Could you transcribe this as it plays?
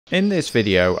In this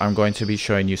video, I'm going to be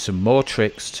showing you some more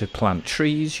tricks to plant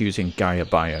trees using Gaia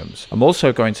biomes. I'm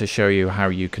also going to show you how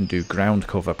you can do ground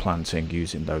cover planting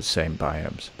using those same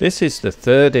biomes. This is the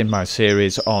third in my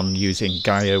series on using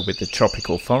Gaia with the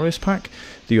tropical forest pack.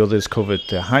 The others covered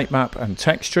the height map and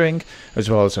texturing, as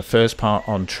well as a first part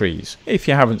on trees. If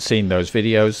you haven't seen those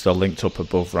videos, they're linked up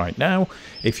above right now.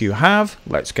 If you have,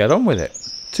 let's get on with it.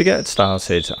 To get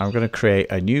started, I'm going to create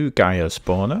a new Gaia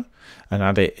spawner and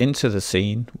add it into the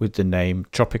scene with the name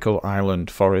Tropical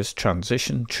Island Forest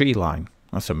Transition Treeline.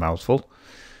 That's a mouthful.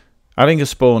 Adding a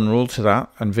spawn rule to that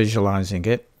and visualizing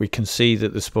it, we can see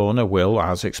that the spawner will,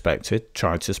 as expected,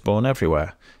 try to spawn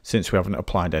everywhere, since we haven't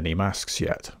applied any masks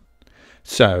yet.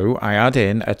 So I add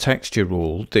in a texture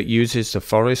rule that uses the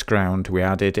forest ground we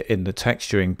added in the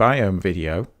texturing biome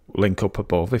video, link up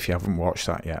above if you haven't watched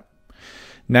that yet.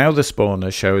 Now the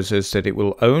spawner shows us that it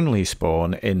will only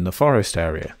spawn in the forest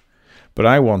area, but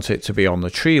I want it to be on the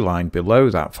tree line below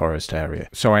that forest area.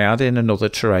 So I add in another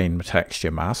terrain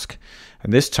texture mask,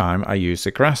 and this time I use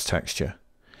the grass texture.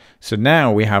 So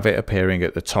now we have it appearing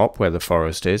at the top where the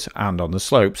forest is and on the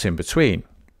slopes in between.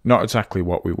 Not exactly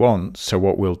what we want, so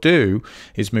what we'll do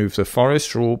is move the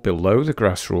forest rule below the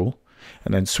grass rule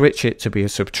and then switch it to be a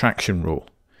subtraction rule.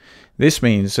 This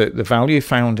means that the value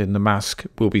found in the mask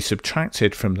will be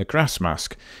subtracted from the grass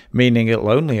mask, meaning it'll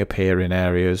only appear in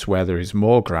areas where there is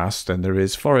more grass than there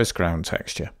is forest ground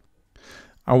texture.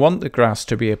 I want the grass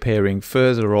to be appearing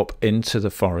further up into the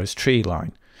forest tree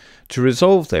line. To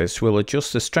resolve this, we'll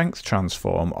adjust the strength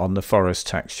transform on the forest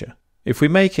texture. If we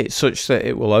make it such that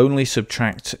it will only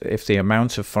subtract if the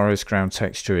amount of forest ground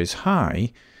texture is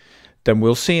high, then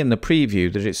we'll see in the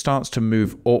preview that it starts to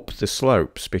move up the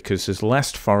slopes because there's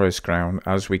less forest ground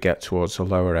as we get towards the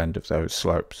lower end of those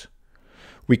slopes.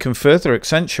 We can further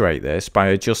accentuate this by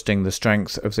adjusting the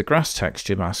strength of the grass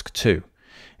texture mask too.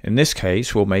 In this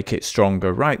case, we'll make it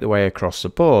stronger right the way across the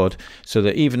board so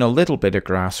that even a little bit of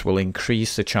grass will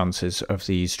increase the chances of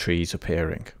these trees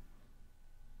appearing.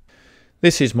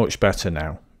 This is much better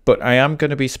now, but I am going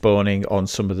to be spawning on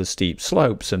some of the steep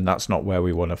slopes, and that's not where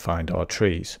we want to find our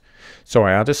trees. So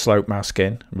I add a slope mask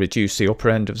in, reduce the upper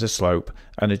end of the slope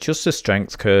and adjust the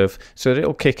strength curve so that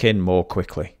it'll kick in more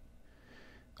quickly.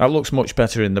 That looks much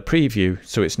better in the preview,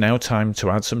 so it's now time to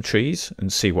add some trees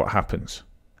and see what happens.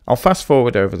 I'll fast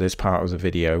forward over this part of the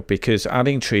video because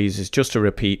adding trees is just a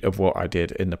repeat of what I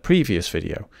did in the previous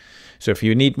video. So if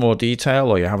you need more detail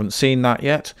or you haven't seen that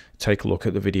yet, take a look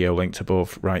at the video linked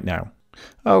above right now.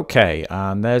 Okay,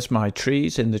 and there's my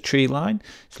trees in the tree line.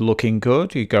 It's looking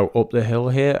good. You go up the hill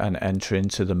here and enter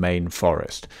into the main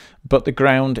forest. But the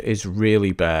ground is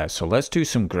really bare, so let's do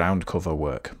some ground cover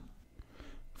work.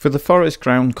 For the forest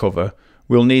ground cover,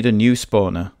 we'll need a new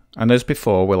spawner, and as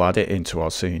before, we'll add it into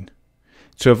our scene.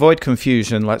 To avoid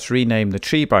confusion, let's rename the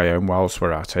tree biome whilst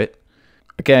we're at it.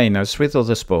 Again, as with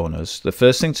other spawners, the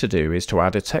first thing to do is to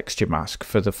add a texture mask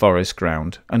for the forest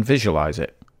ground and visualize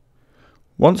it.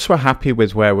 Once we're happy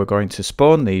with where we're going to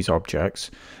spawn these objects,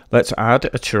 let's add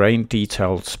a terrain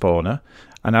detailed spawner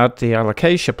and add the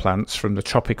alocasia plants from the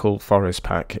tropical forest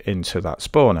pack into that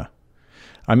spawner.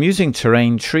 I'm using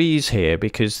terrain trees here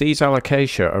because these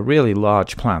alocasia are really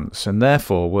large plants and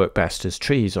therefore work best as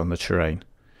trees on the terrain.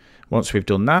 Once we've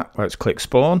done that, let's click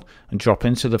spawn and drop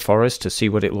into the forest to see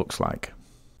what it looks like.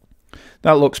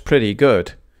 That looks pretty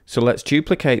good, so let's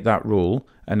duplicate that rule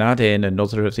and add in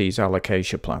another of these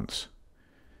alocasia plants.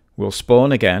 We'll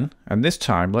spawn again, and this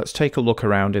time let's take a look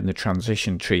around in the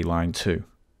transition tree line too.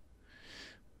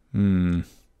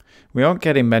 We aren't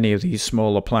getting many of these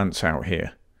smaller plants out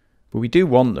here, but we do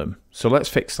want them, so let's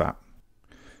fix that.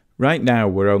 Right now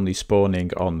we're only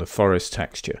spawning on the forest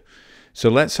texture, so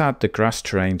let's add the grass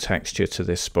terrain texture to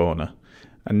this spawner,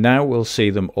 and now we'll see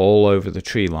them all over the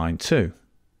tree line too.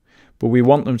 But we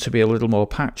want them to be a little more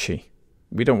patchy.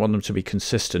 We don't want them to be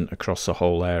consistent across the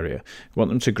whole area. We want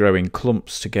them to grow in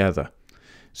clumps together.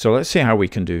 So let's see how we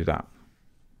can do that.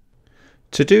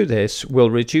 To do this, we'll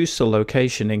reduce the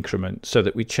location increment so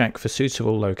that we check for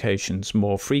suitable locations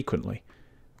more frequently.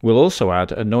 We'll also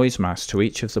add a noise mask to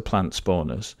each of the plant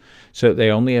spawners so that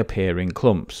they only appear in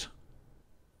clumps.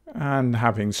 And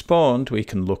having spawned, we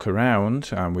can look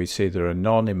around and we see there are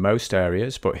none in most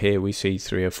areas, but here we see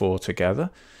 3 or 4 together.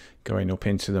 Going up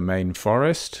into the main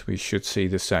forest, we should see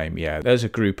the same. Yeah, there's a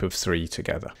group of 3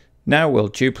 together. Now we'll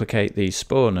duplicate these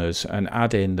spawners and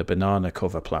add in the banana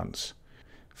cover plants.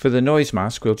 For the noise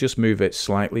mask, we'll just move it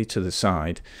slightly to the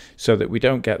side so that we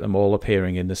don't get them all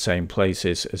appearing in the same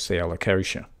places as the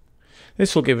alocasia.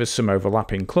 This will give us some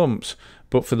overlapping clumps,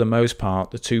 but for the most part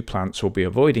the 2 plants will be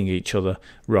avoiding each other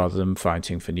rather than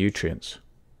fighting for nutrients.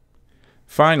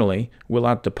 Finally, we'll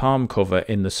add the palm cover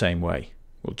in the same way.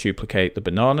 We'll duplicate the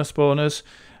banana spawners,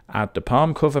 add the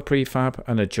palm cover prefab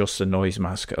and adjust the noise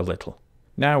mask a little.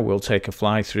 Now we'll take a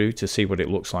fly through to see what it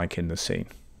looks like in the scene.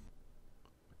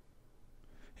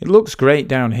 It looks great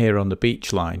down here on the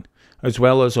beach line, as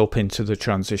well as up into the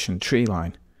transition tree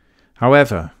line.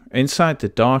 However, inside the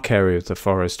dark area of the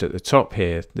forest at the top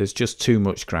here, there's just too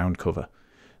much ground cover.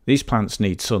 These plants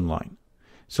need sunlight.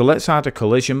 So let's add a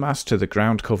collision mask to the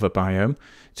ground cover biome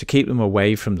to keep them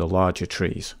away from the larger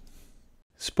trees.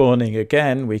 Spawning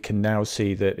again, we can now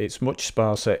see that it's much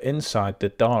sparser inside the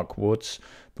dark woods,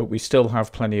 but we still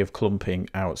have plenty of clumping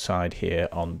outside here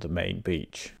on the main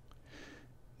beach.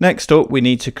 Next up, we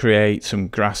need to create some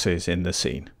grasses in the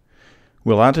scene.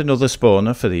 We'll add another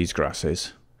spawner for these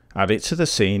grasses, add it to the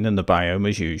scene and the biome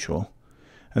as usual,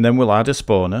 and then we'll add a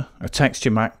spawner, a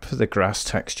texture map for the grass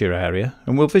texture area,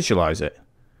 and we'll visualize it.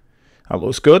 That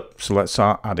looks good, so let's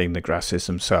start adding the grasses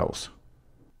themselves.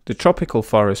 The tropical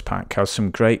forest pack has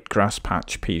some great grass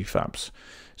patch prefabs,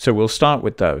 so we'll start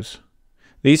with those.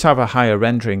 These have a higher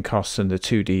rendering cost than the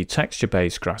 2D texture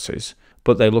based grasses,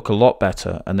 but they look a lot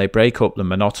better and they break up the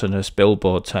monotonous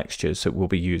billboard textures that we'll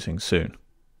be using soon.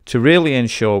 To really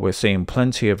ensure we're seeing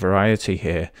plenty of variety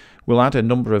here, we'll add a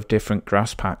number of different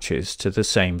grass patches to the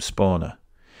same spawner.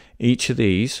 Each of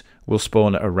these will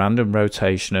spawn at a random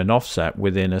rotation and offset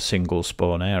within a single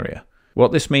spawn area.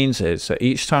 What this means is that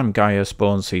each time Gaia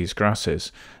spawns these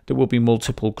grasses, there will be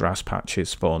multiple grass patches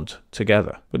spawned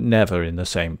together, but never in the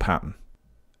same pattern.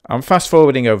 I'm fast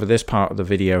forwarding over this part of the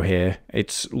video here.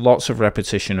 It's lots of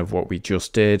repetition of what we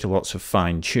just did, lots of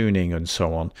fine tuning and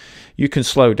so on. You can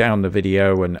slow down the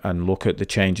video and look at the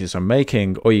changes I'm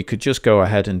making, or you could just go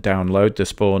ahead and download the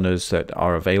spawners that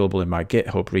are available in my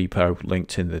GitHub repo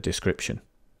linked in the description.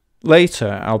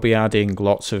 Later, I'll be adding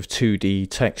lots of 2D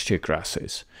texture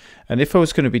grasses. And if I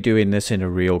was going to be doing this in a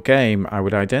real game, I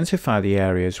would identify the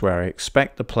areas where I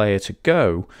expect the player to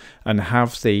go and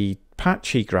have the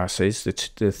patchy grasses, the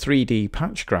 3D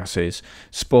patch grasses,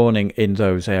 spawning in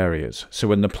those areas. So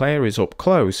when the player is up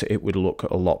close, it would look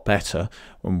a lot better.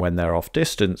 And when they're off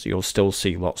distance, you'll still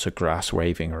see lots of grass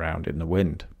waving around in the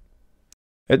wind.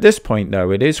 At this point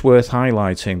though, it is worth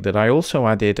highlighting that I also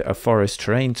added a forest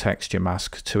terrain texture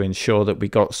mask to ensure that we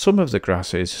got some of the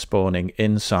grasses spawning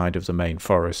inside of the main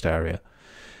forest area.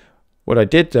 What I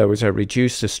did though is I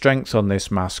reduced the strength on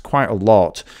this mask quite a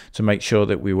lot to make sure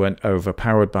that we weren't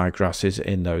overpowered by grasses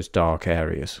in those dark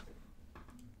areas.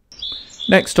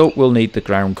 Next up, we'll need the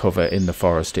ground cover in the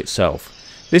forest itself.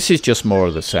 This is just more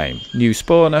of the same. New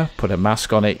spawner, put a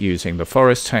mask on it using the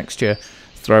forest texture,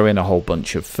 throw in a whole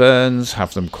bunch of ferns,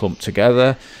 have them clump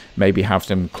together, maybe have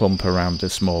them clump around the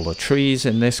smaller trees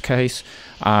in this case,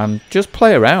 and just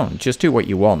play around, just do what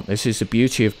you want. This is the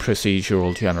beauty of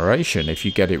procedural generation. If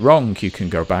you get it wrong, you can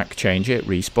go back, change it,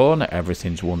 respawn,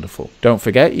 everything's wonderful. Don't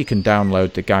forget, you can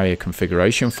download the Gaia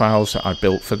configuration files that I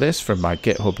built for this from my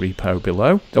GitHub repo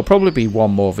below. There'll probably be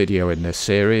one more video in this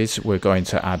series. We're going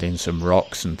to add in some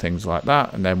rocks and things like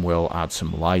that, and then we'll add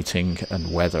some lighting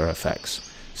and weather effects.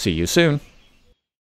 See you soon.